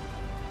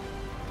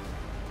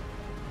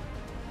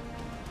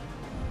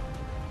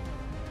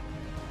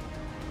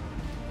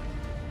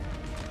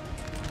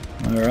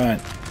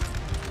 Alright.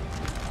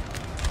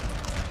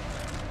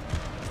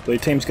 Blue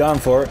team's gone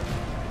for it.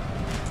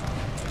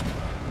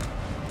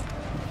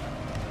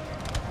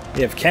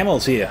 You have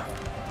camels here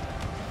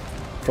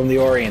from the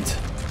Orient.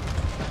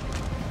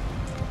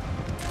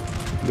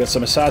 We've got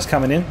some hussars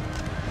coming in.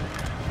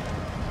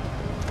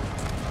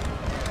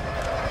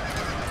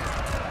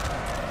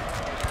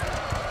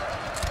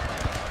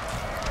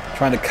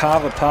 Trying to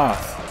carve a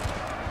path.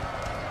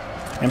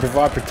 and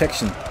provide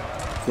protection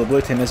for the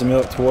blue team as they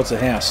move up towards the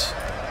house.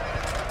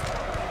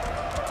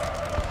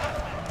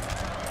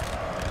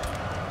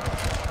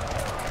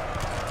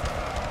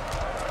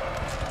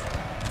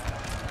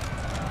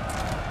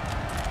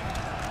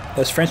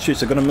 Those French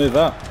troops are going to move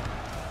up.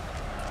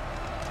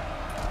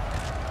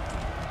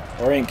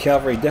 Orient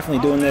cavalry definitely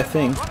doing their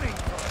thing.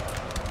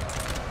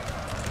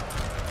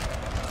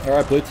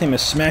 Alright, blue team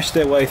has smashed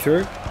their way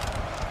through.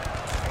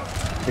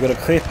 They've got a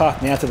clear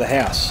path now to the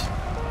house.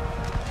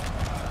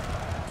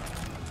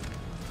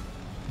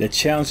 They're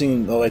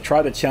challenging, or they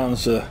try to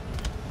challenge the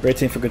red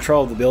team for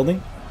control of the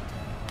building.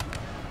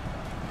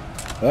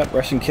 But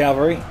Russian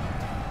cavalry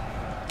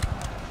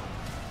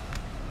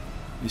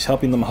is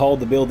helping them hold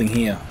the building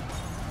here.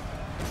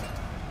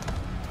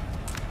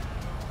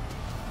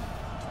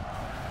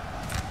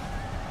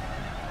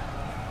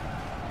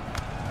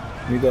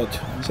 We've got,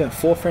 is that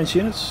 4 French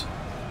units?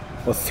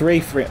 Or 3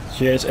 French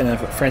units and a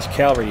French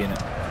cavalry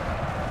unit.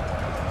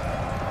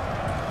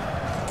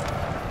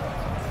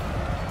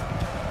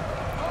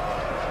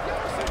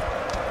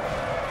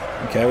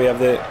 Okay, we have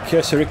the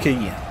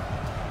Kursuriki.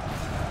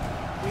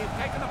 We've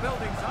taken the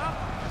building, sir.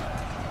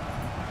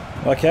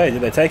 Okay,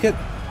 did they take it?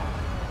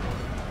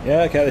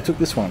 Yeah, okay, they took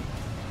this one.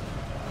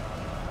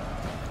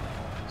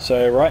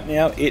 So right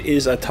now it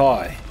is a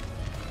tie.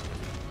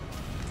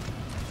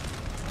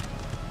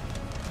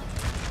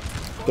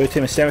 Blue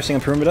team establishing a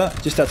perimeter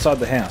just outside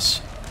the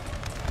house.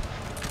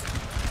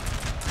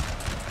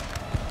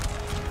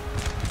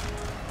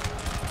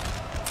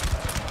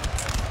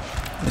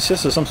 It's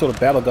just there's some sort of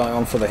battle going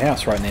on for the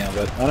house right now,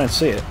 but I don't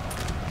see it.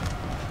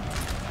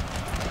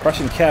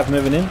 Russian cav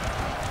moving in,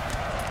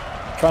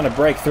 trying to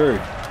break through.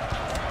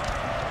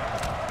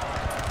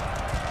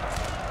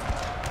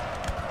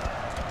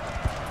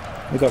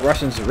 We've got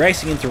Russians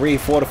racing in to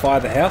re-fortify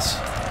the house.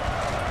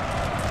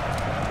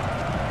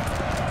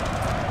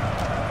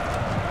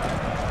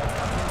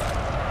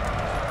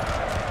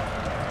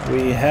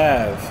 We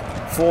have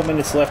 4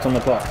 minutes left on the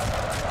clock.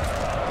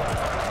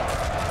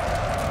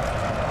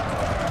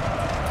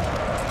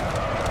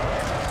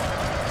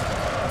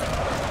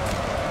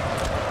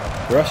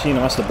 The Russian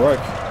unit must have broke.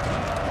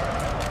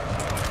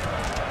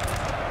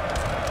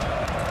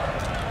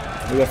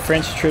 We've got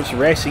French troops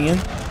racing in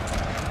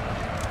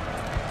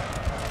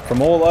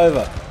from all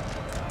over.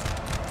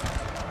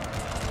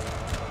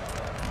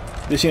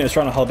 This unit is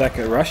trying to hold back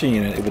a Russian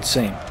unit, it would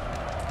seem.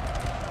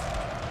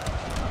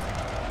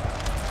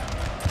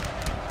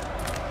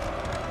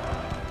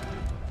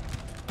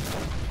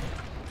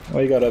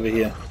 What you got over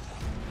here?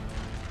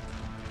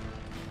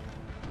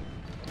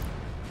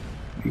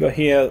 You got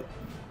here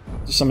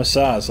just some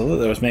hussars. I thought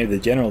there was maybe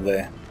the general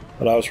there,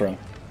 but I was wrong.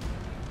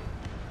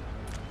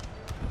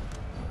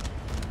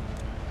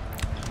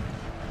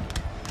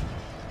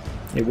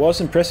 It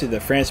was impressive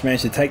that France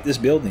managed to take this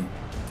building.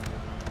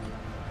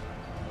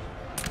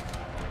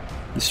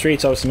 The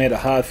streets obviously made it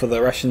hard for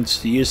the Russians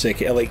to use their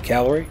elite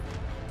cavalry.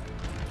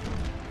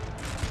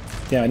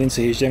 Yeah, I didn't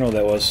see whose general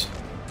that was.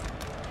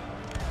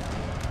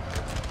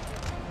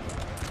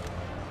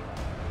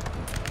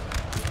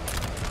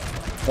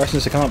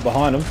 Russians are coming up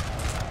behind them.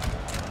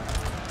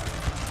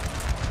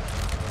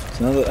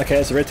 Another, okay,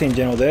 that's a red team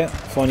general there,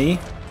 FonE.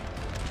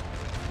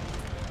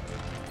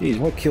 Jeez,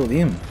 what killed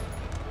him?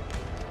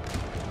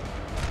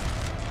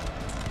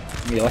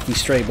 Maybe a lucky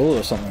stray bullet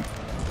or something.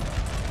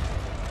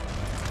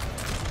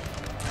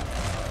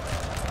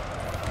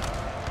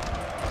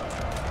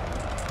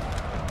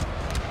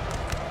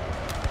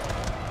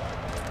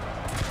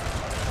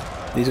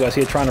 These guys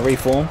here trying to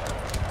reform.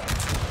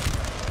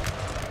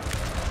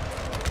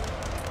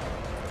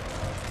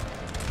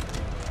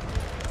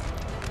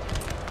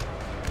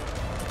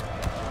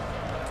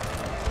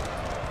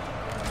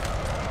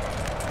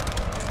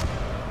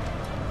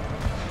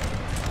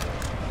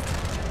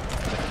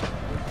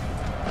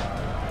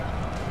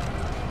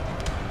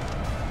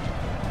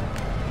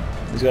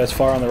 These guys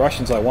fire on the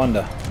Russians, I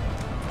wonder.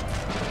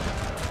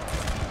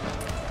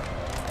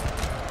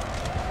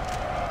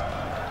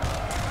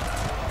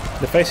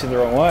 They're facing the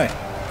wrong way.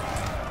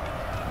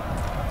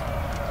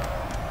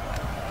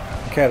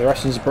 Okay, the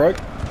Russians broke.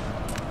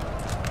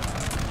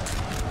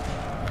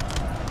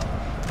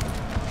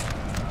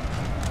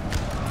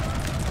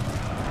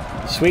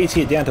 The Swedes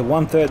here down to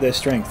 1/3 their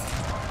strength.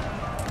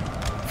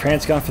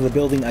 France going for the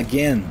building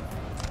again.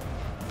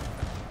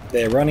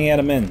 They're running out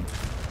of men.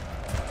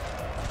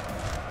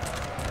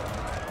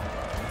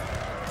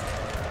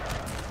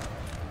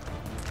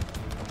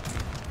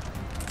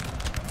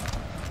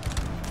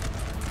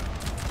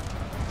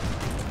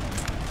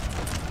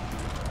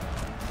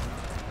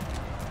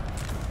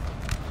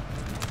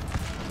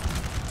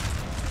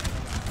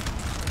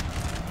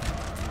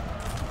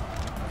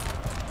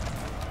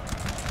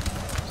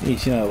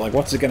 Jeez, you know, like,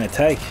 what's it going to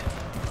take?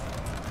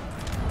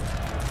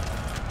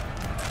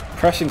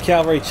 Prussian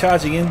cavalry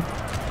charging in.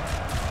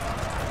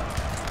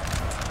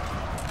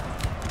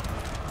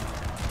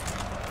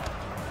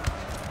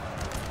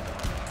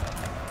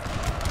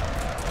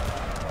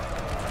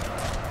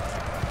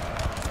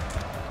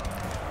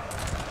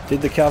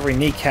 Did the cavalry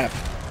kneecap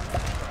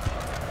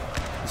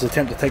Let's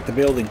attempt to take the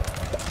building.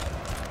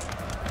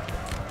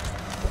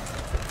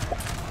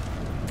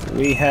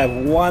 We have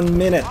 1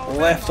 minute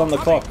left on the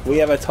clock. We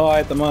have a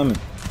tie at the moment.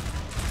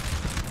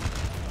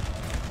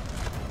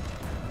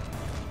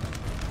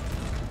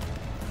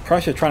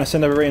 Prussia trying to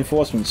send over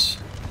reinforcements.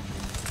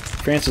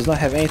 France does not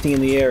have anything in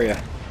the area.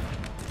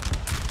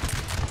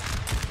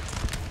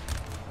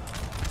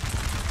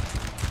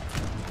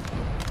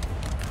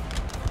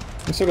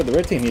 Let's look at the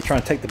red team here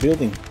trying to take the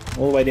building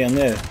all the way down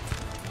there.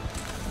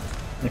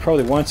 They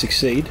probably won't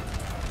succeed.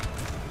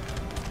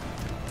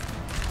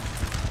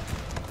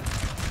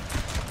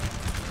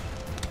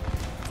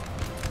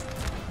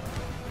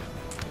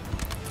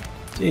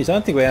 Jeez, I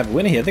don't think we have a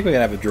winner here. I think we're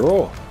going to have a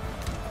draw.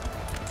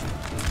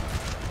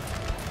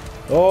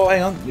 Oh,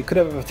 hang on. We could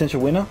have a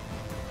potential winner.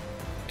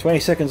 20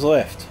 seconds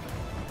left.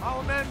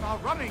 Our men are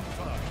running,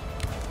 sir.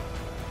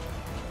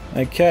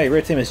 Okay,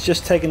 red team has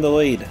just taken the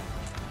lead.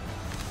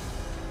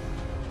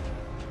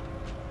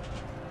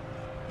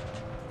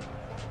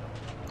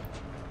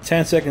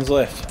 Ten seconds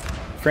left.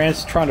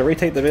 France trying to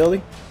retake the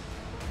building.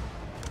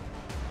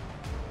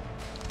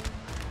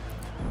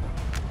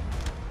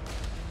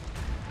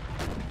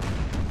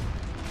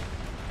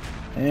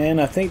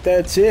 And I think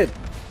that's it.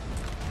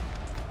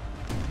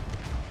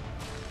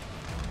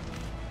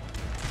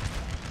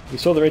 We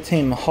saw the red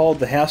team hold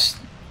the house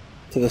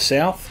to the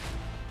south.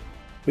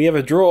 We have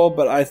a draw,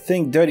 but I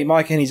think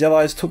DirtyMike and his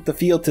allies took the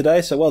field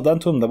today, so well done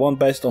to them. They won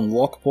based on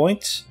lock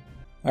points.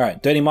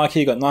 Alright, DirtyMike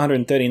here got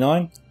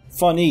 939.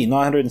 FonE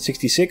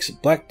 966.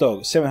 Black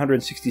Dog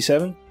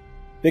 767.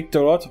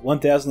 Victorot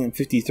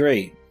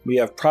 1053. We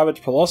have Pvt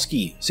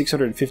Pealowski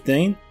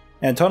 615.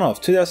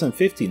 Antonov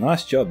 2050.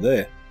 Nice job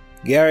there.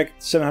 Garrick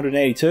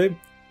 782.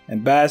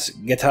 And Baz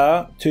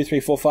Guitar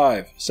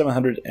 2345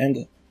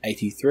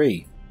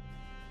 783.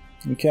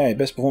 Okay,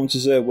 best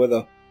performances there were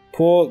the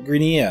Poor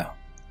Grenier.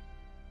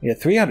 We had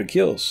 300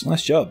 kills.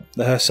 Nice job.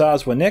 The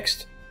Hussars were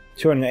next.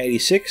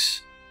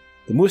 286.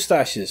 The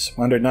Moustaches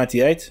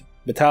 198.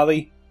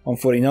 Italie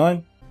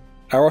 149.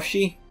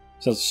 Aroshi,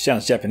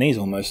 sounds Japanese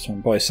almost.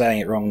 I'm probably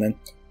saying it wrong then.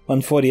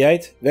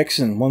 148.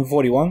 Vexen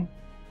 141.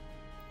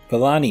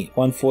 Polani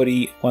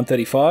 140,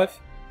 135.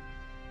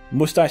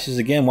 Moustaches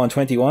again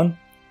 121.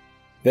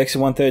 Vexen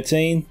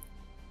 113.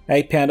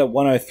 8 Pounder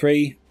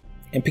 103.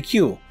 And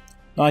Picule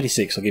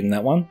 96, I'll give him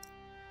that one.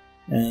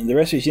 And the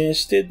rest of his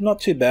units did not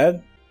too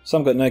bad.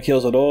 Some got no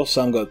kills at all,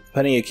 some got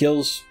plenty of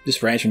kills.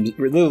 Just ranged from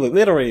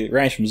literally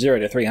ranged from 0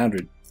 to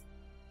 300.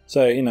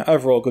 So, you know,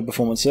 overall good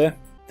performance there.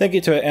 Thank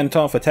you to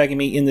Antonov for tagging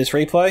me in this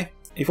replay.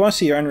 If you want to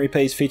see your own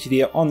replays featured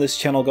here on this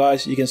channel,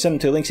 guys, you can send them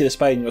to links here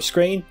displayed on your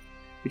screen,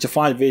 which you'll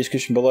find in the video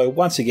description below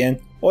once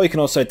again, or you can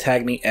also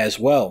tag me as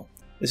well.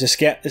 This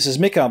is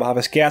Micka on behalf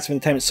of Scouts of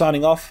Entertainment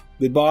signing off.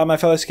 Goodbye, my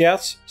fellow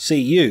Scouts.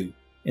 See you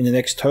in the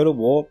next Total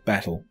War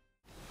battle.